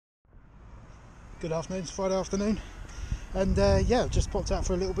Good afternoon, it's Friday afternoon, and yeah, I've just popped out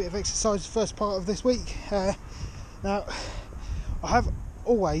for a little bit of exercise the first part of this week. Now, I have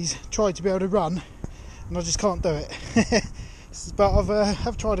always tried to be able to run, and I just can't do it. But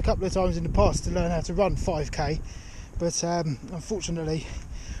I've tried a couple of times in the past to learn how to run 5k, but unfortunately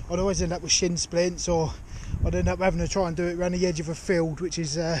I'd always end up with shin splints, or I'd end up having to try and do it around the edge of a field, which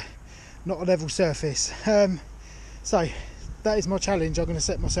is not a level surface. So that is my challenge I'm going to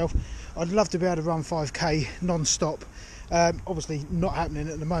set myself. I'd love to be able to run 5k non-stop. Obviously not happening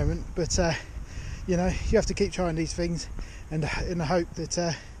at the moment, but you know, you have to keep trying these things, and in the hope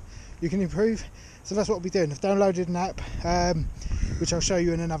that you can improve. So that's what I'll be doing. I've downloaded an app, which I'll show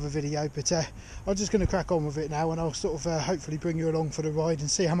you in another video, but I'm just going to crack on with it now, and I'll sort of hopefully bring you along for the ride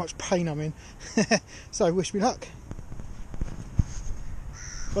and see how much pain I'm in. So wish me luck.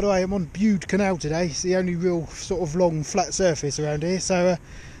 By the way, I'm on Bude Canal today. It's the only real sort of long flat surface around here, so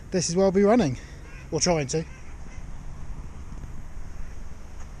this is where I'll be running, or trying to.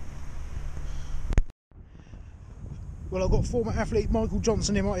 Well, I've got former athlete Michael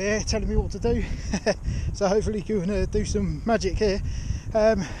Johnson in my ear telling me what to do, so hopefully you can do some magic here.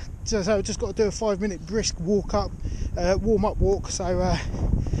 So I've just got to do a 5-minute brisk warm-up walk, so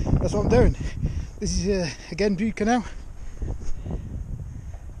that's what I'm doing. This is again Bude Canal.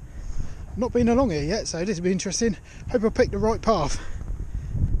 Not been along here yet, so this will be interesting. Hope I picked the right path.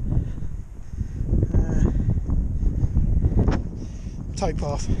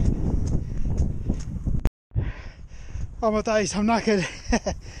 Towpath. Oh my days, I'm knackered.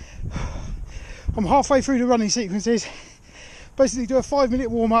 I'm halfway through the running sequences. Basically do a 5-minute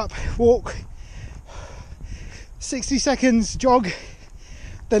warm-up walk, 60 seconds jog,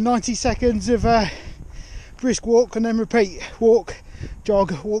 then 90 seconds of brisk walk, and then repeat. Walk,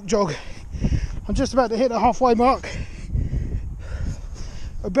 jog, walk, jog. I'm just about to hit the halfway mark.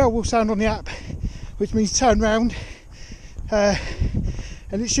 A bell will sound on the app, which means turn round, and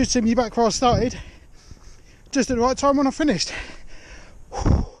it should send me back where I started, just at the right time when I finished.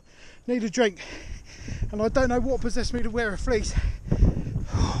 Need a drink, and I don't know what possessed me to wear a fleece.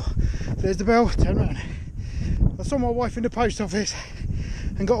 There's the bell, turn round. I saw my wife in the post office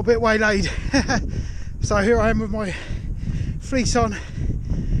and got a bit waylaid. So here I am with my fleece on,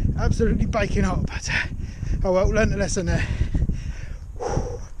 absolutely baking hot, but oh well, learnt a lesson there.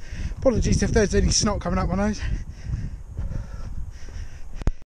 Apologies if there's any snot coming up my nose.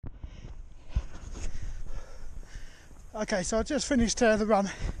 Okay, so I just finished the run,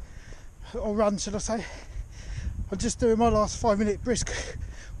 or run should I say. I'm just doing my last 5-minute brisk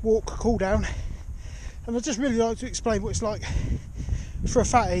walk cool down, and I'd just really like to explain what it's like for a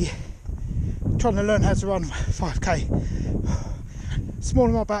fatty trying to learn how to run 5k. Small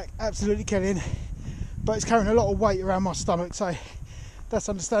on my back, absolutely killing, but it's carrying a lot of weight around my stomach, so that's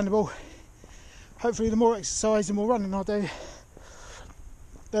understandable. Hopefully the more exercise and more running I do,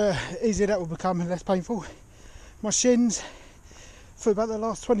 the easier that will become and less painful. My shins, for about the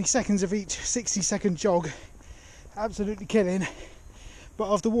last 20 seconds of each 60-second jog, absolutely killing,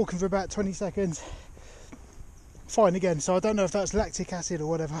 but after walking for about 20 seconds, fine again. So I don't know if that's lactic acid or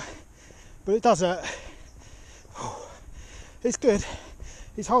whatever, but it does hurt. It's good.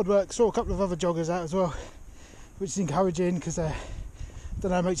 It's hard work. Saw a couple of other joggers out as well, which is encouraging, because I don't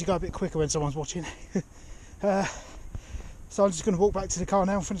know, it makes you go a bit quicker when someone's watching. So I'm just going to walk back to the car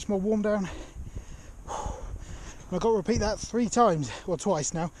now and finish my warm down. And I've got to repeat that 3 times, or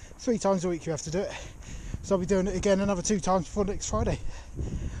twice now. 3 times a week you have to do it. So I'll be doing it again another 2 times before next Friday.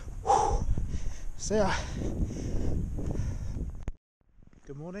 See ya.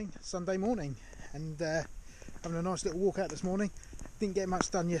 Good morning, Sunday morning, and having a nice little walk out this morning. Didn't get much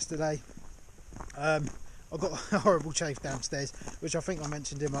done yesterday. I got a horrible chafe downstairs, which I think I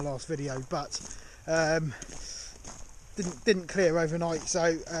mentioned in my last video, but didn't clear overnight,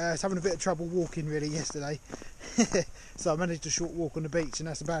 so I was having a bit of trouble walking really yesterday. So I managed a short walk on the beach, and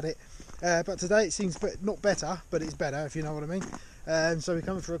that's about it. But today it seems not better, but it's better, if you know what I mean. So we're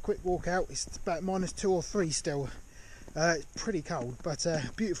coming for a quick walk out. It's about -2 or 3 still. It's pretty cold, but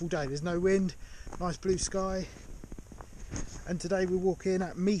beautiful day. There's no wind, nice blue sky. And today we're walking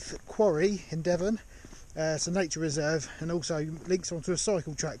at Meath Quarry in Devon. It's a nature reserve, and also links onto a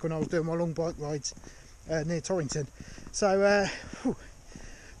cycle track when I was doing my long bike rides near Torrington. So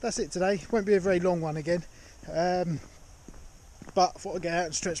that's it today. Won't be a very long one again, but I thought I'd get out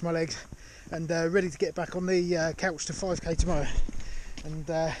and stretch my legs, and ready to get back on the couch to 5k tomorrow, and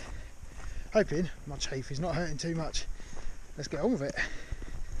hoping my chafe is not hurting too much. Let's get on with it.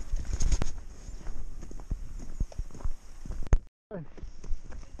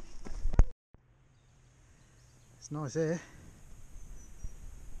 It's nice here.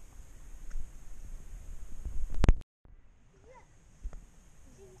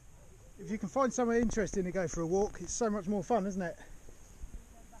 find somewhere interesting to go for a walk. It's so much more fun, isn't it?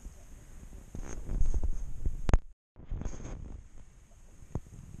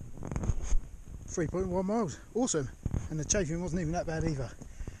 .1 miles, awesome, and the chafing wasn't even that bad either.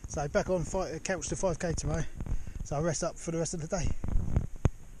 So back on couch to 5k tomorrow, so I'll rest up for the rest of the day.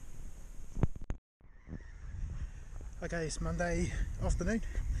 Okay, it's Monday afternoon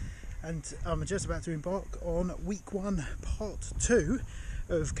and I'm just about to embark on week 1 part 2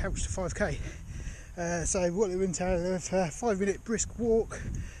 of couch to 5k. So what it will entail a 5-minute brisk walk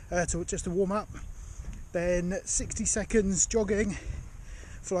just to warm up, then 60 seconds jogging,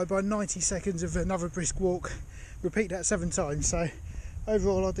 followed by 90 seconds of another brisk walk. Repeat that 7 times. So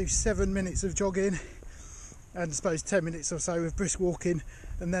overall I'll do 7 minutes of jogging and I suppose 10 minutes or so of brisk walking,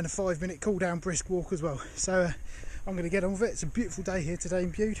 and then a 5-minute cool down brisk walk as well. So I'm going to get on with it. It's a beautiful day here today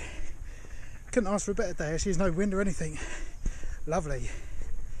in Bude. Couldn't ask for a better day actually. There's no wind or anything. Lovely.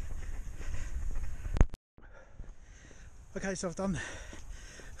 Okay, so I've done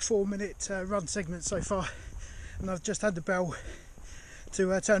 4-minute run segment so far and I've just had the bell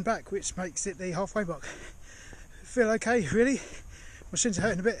to turn back, which makes it the halfway mark. Feel okay really. My shins are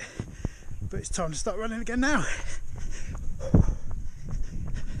hurting a bit, but it's time to start running again now.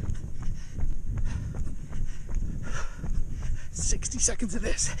 "60 seconds of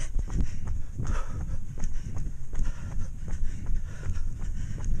this."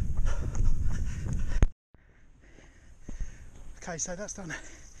 Okay, so that's done.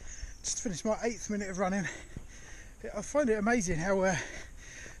 Just finished my 8th minute of running. I find it amazing how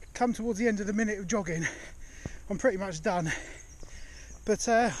come towards the end of the minute of jogging I'm pretty much done, but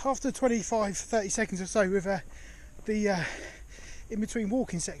after 25-30 seconds or so with the in between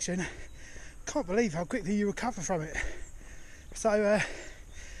walking section, can't believe how quickly you recover from it. So I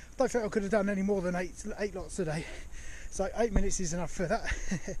don't think I could have done any more than 8 lots today, so 8 minutes is enough for that.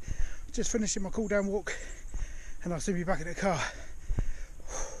 Just finishing my cool down walk and I'll soon be back in the car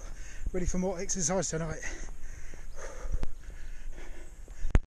ready for more exercise tonight.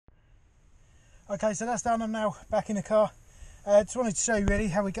 Okay, so that's done. I'm now back in the car. Just wanted to show you really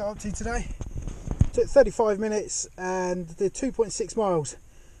how we got up to today. Took 35 minutes and did 2.6 miles.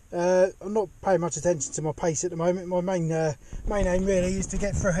 I'm not paying much attention to my pace at the moment. My main aim really is to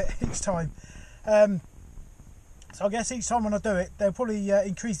get through it each time. So I guess each time when I do it, they'll probably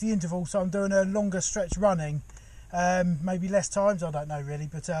increase the interval, so I'm doing a longer stretch running. Maybe less times, I don't know really,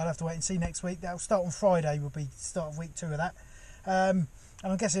 but I'll have to wait and see next week. That'll start on Friday, will be the start of week 2 of that.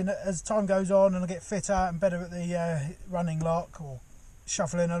 And I'm guessing as time goes on and I get fitter and better at the running lock, or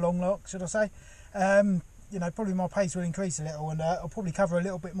shuffling along lock, should I say, you know, probably my pace will increase a little, and I'll probably cover a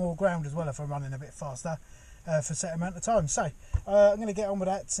little bit more ground as well if I'm running a bit faster for a set amount of time. So I'm going to get on with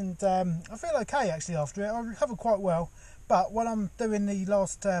that, and I feel okay actually after it. I recovered quite well, but when I'm doing the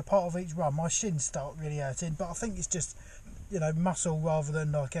last part of each run, my shins start really hurting, but I think it's just, you know, muscle rather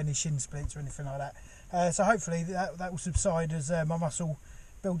than like any shin splints or anything like that. So hopefully that will subside as my muscle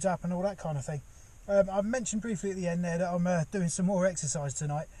builds up and all that kind of thing. I mentioned briefly at the end there that I'm doing some more exercise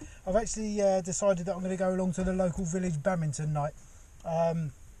tonight. I've actually decided that I'm going to go along to the local village badminton night. I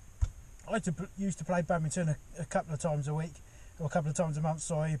used to play badminton a couple of times a week, or a couple of times a month,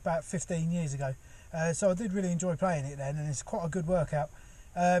 sorry, about 15 years ago. So I did really enjoy playing it then, and it's quite a good workout.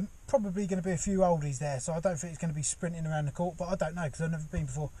 Probably going to be a few oldies there, so I don't think it's going to be sprinting around the court, but I don't know because I've never been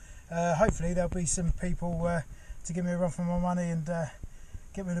before. Hopefully there'll be some people to give me a run for my money and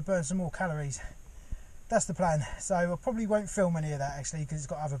get me to burn some more calories. That's the plan. So I probably won't film any of that actually, because it's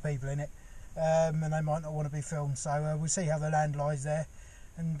got other people in it, and they might not want to be filmed. So we'll see how the land lies there,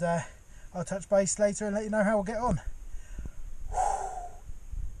 and I'll touch base later and let you know how I'll get on.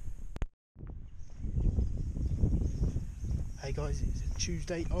 Hey guys, it's a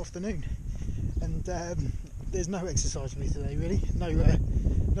Tuesday afternoon, and there's no exercise for me today really.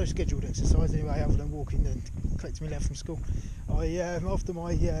 No scheduled exercise anyway, other than walking and collecting my lad from school. After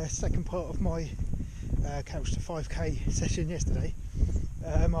my second part of my couch to 5k session yesterday,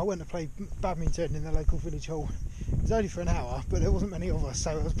 I went to play badminton in the local village hall. It was only for an hour, but there wasn't many of us,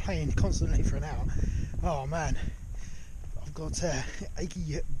 so I was playing constantly for an hour. Oh man, I've got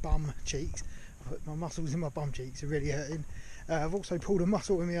achy bum cheeks. My muscles in my bum cheeks are really hurting. I've also pulled a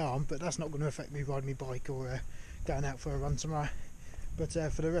muscle in my arm, but that's not going to affect me riding my bike or going out for a run tomorrow. But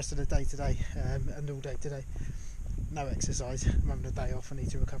for the rest of the day today, and all day today, no exercise. I'm having a day off. I need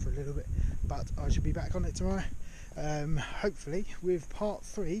to recover a little bit, but I should be back on it tomorrow, hopefully with part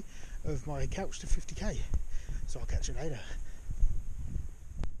 3 of my couch to 50k. So I'll catch you later.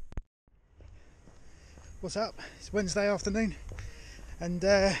 What's up? It's Wednesday afternoon, and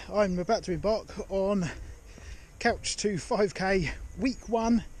I'm about to embark on couch to 5k week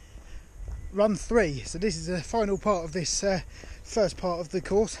 1 run 3. So this is the final part of this first part of the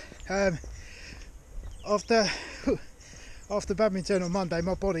course. After badminton on Monday,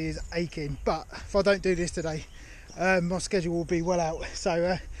 my body is aching, but if I don't do this today, my schedule will be well out.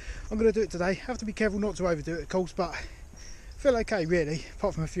 So I'm going to do it today. Have to be careful not to overdo it, of course, but I feel okay really,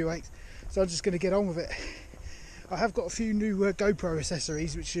 apart from a few aches. So I'm just going to get on with it. I have got a few new GoPro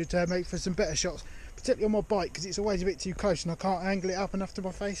accessories which should make for some better shots, particularly on my bike, because it's always a bit too close and I can't angle it up enough to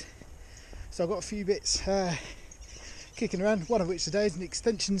my face. So I've got a few bits kicking around, one of which today is an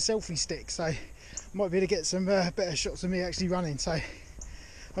extension selfie stick, so I might be able to get some better shots of me actually running. So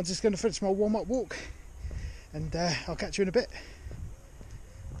I'm just going to finish my warm-up walk and I'll catch you in a bit.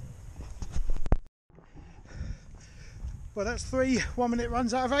 Well, that's 3 1-minute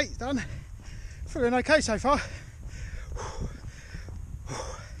runs out of 8 done. Feeling okay so far.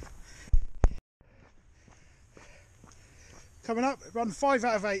 Coming up, run 5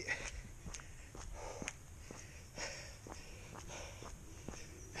 out of 8.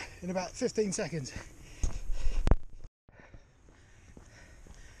 In about 15 seconds.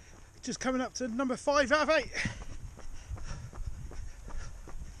 Just coming up to number 5 out of 8.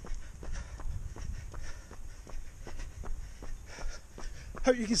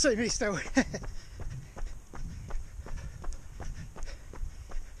 Hope you can see me still.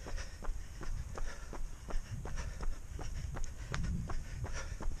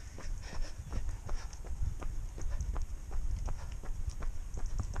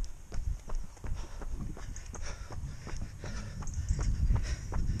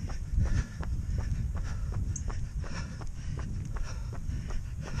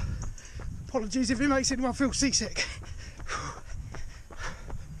 Apologies if it makes anyone feel seasick.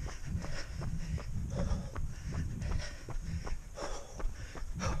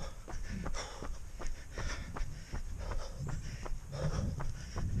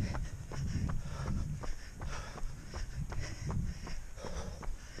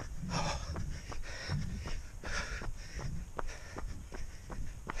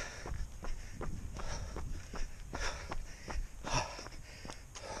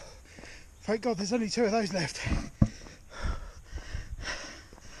 Thank God there's only 2 of those left.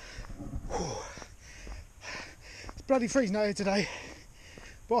 It's bloody freezing out here today,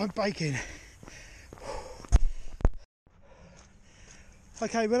 but I'm baking.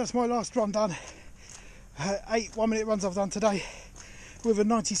 Okay, well that's my last run done. 8 1-minute runs I've done today, with a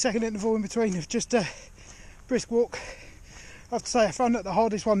 90-second interval in between of just a brisk walk. I have to say I found that the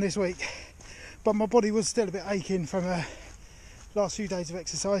hardest one this week, but my body was still a bit aching from last few days of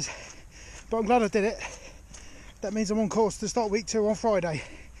exercise. But I'm glad I did it. That means I'm on course to start week 2 on Friday.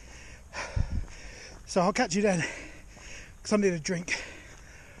 So I'll catch you then, because I need a drink.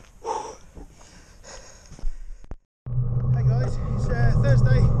 Hey guys, it's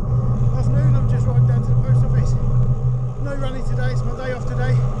Thursday afternoon. I'm just riding down to the post office. No running today, it's my day off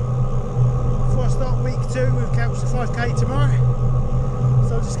today. Before I start week 2 with couch to 5k tomorrow.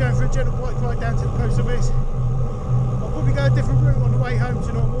 So I'm just going for a gentle bike ride down to the post office. I'll probably go a different route on the way home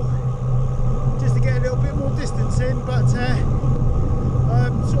to normal, just to get a little bit more distance in, but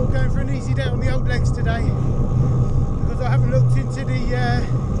I'm sort of going for an easy day on the old legs today, because I haven't looked into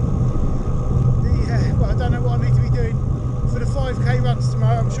well, I don't know what I need to be doing for the 5k runs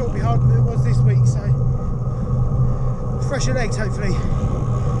tomorrow. I'm sure it'll be harder than it was this week, so fresher legs hopefully.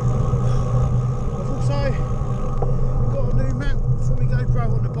 I've also got a new mount for my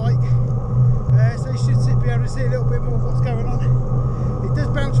GoPro on the bike, so you should be able to see a little bit more of what's going on. It does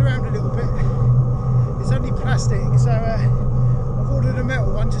bounce around a little bit. It's only plastic, so I've ordered a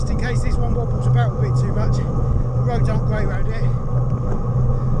metal one just in case this one wobbles about a bit too much. The roads aren't great around here.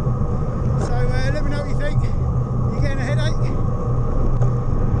 So let me know what you think. Are you getting a headache?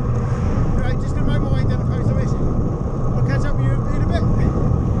 Right, just going to make my way down the post office. I'll catch up with you in a bit.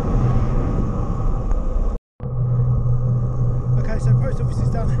 Okay, so post office is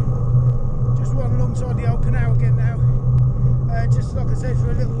done. Just run alongside the old canal again now. Just like I said,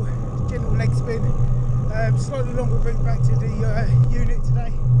 for a little gentle leg spin. Slightly longer route back to the unit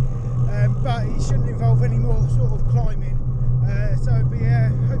today, but it shouldn't involve any more sort of climbing, so it'll be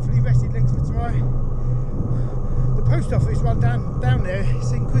hopefully rested legs for tomorrow. The post office run down there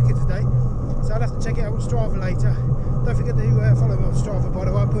seemed quicker today, so I'll have to check it out on Strava later. Don't forget to follow me on Strava, by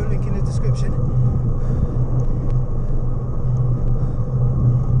the way. I'll put a link in the description.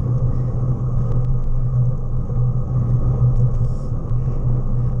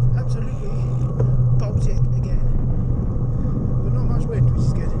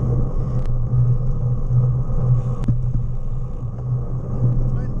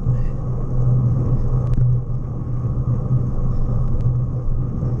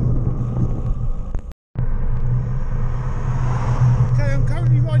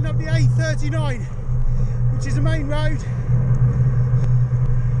 A39, which is a main road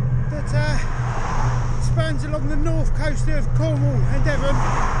that spans along the north coast of Cornwall and Devon.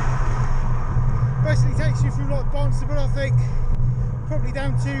 Basically takes you through like Barnstable, I think, probably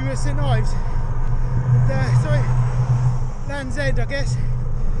down to St Ives, sorry, Land's End, I guess.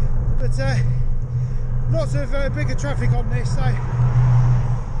 But lots of bigger traffic on this, so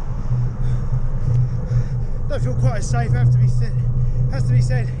don't feel quite as safe. Has to be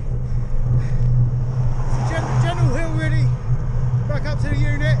said. It's a gentle hill, really, back up to the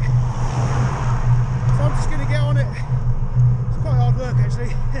unit. So I'm just going to get on it. It's quite hard work,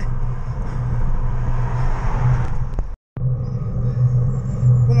 actually.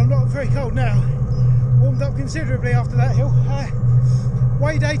 Well, I'm not very cold now. Warmed up considerably after that hill.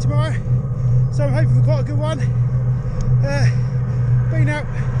 Way day tomorrow, so I'm hoping for quite a good one. Been out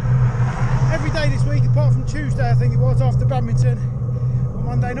every day this week apart from Tuesday, I think it was, after badminton on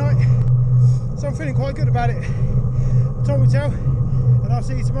Monday night. So I'm feeling quite good about it. Time will tell, and I'll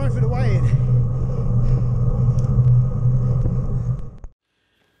see you tomorrow for the weigh-in.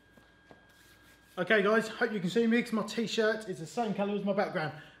 Okay guys, hope you can see me because my t-shirt is the same colour as my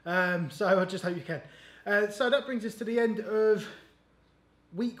background. So I just hope you can. So that brings us to the end of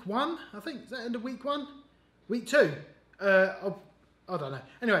week 1, I think. Is that end of week 1? Week 2? I don't know.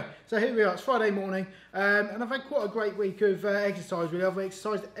 Anyway, so here we are. It's Friday morning, and I've had quite a great week of exercise. Really, I've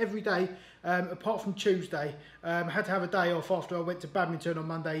exercised every day apart from Tuesday. I had to have a day off after I went to badminton on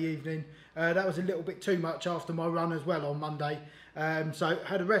Monday evening. That was a little bit too much after my run as well on Monday. So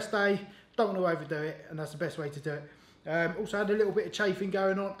had a rest day. Don't want to overdo it, and that's the best way to do it. Also had a little bit of chafing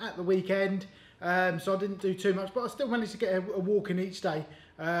going on at the weekend. So I didn't do too much, but I still managed to get a walk in each day.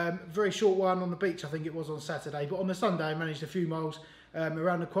 Very short one on the beach, I think it was on Saturday, but on the Sunday I managed a few miles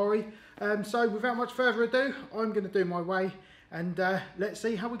around the quarry. So without much further ado, I'm going to do my weigh, and let's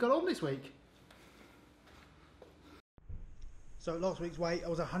see how we got on this week. So at last week's weight I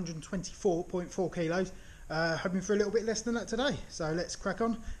was 124.4 kilos, hoping for a little bit less than that today. So let's crack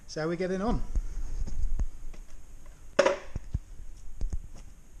on, see how we're getting on.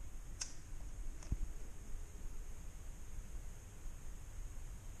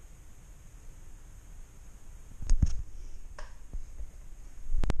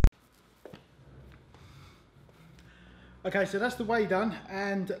 Okay, so that's the weigh done,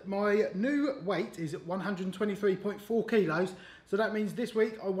 and my new weight is at 123.4 kilos. So that means this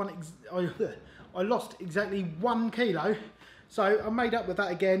week I lost exactly 1 kilo. So I made up with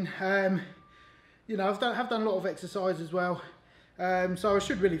that again. You know, have done a lot of exercise as well. So I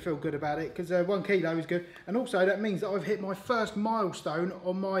should really feel good about it, because 1 kilo is good. And also that means that I've hit my first milestone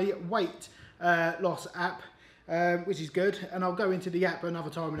on my weight loss app, which is good. And I'll go into the app another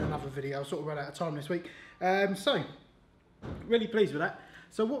time in another video. I'll sort of run out of time this week. So really pleased with that.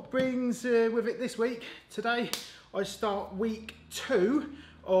 So what brings with it this week? Today I start week 2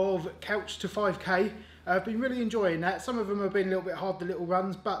 of Couch to 5k. I've been really enjoying that. Some of them have been a little bit hard, the little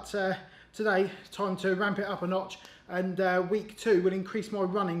runs, but today time to ramp it up a notch, and week 2 will increase my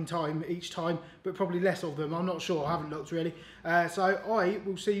running time each time, but probably less of them. I'm not sure, I haven't looked really. So I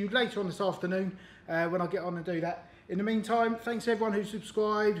will see you later on this afternoon when I get on and do that. In the meantime, thanks to everyone who's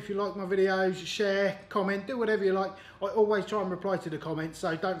subscribed. If you like my videos, share, comment, do whatever you like. I always try and reply to the comments,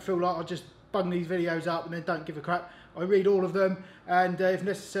 so don't feel like I just bung these videos up and then don't give a crap. I read all of them, and if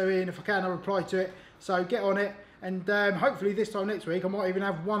necessary and if I can, I reply to it. So get on it, and hopefully this time next week I might even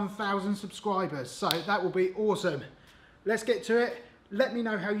have 1,000 subscribers. So that will be awesome. Let's get to it. Let me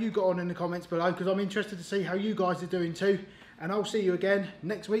know how you got on in the comments below, because I'm interested to see how you guys are doing too. And I'll see you again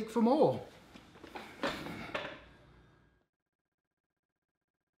next week for more.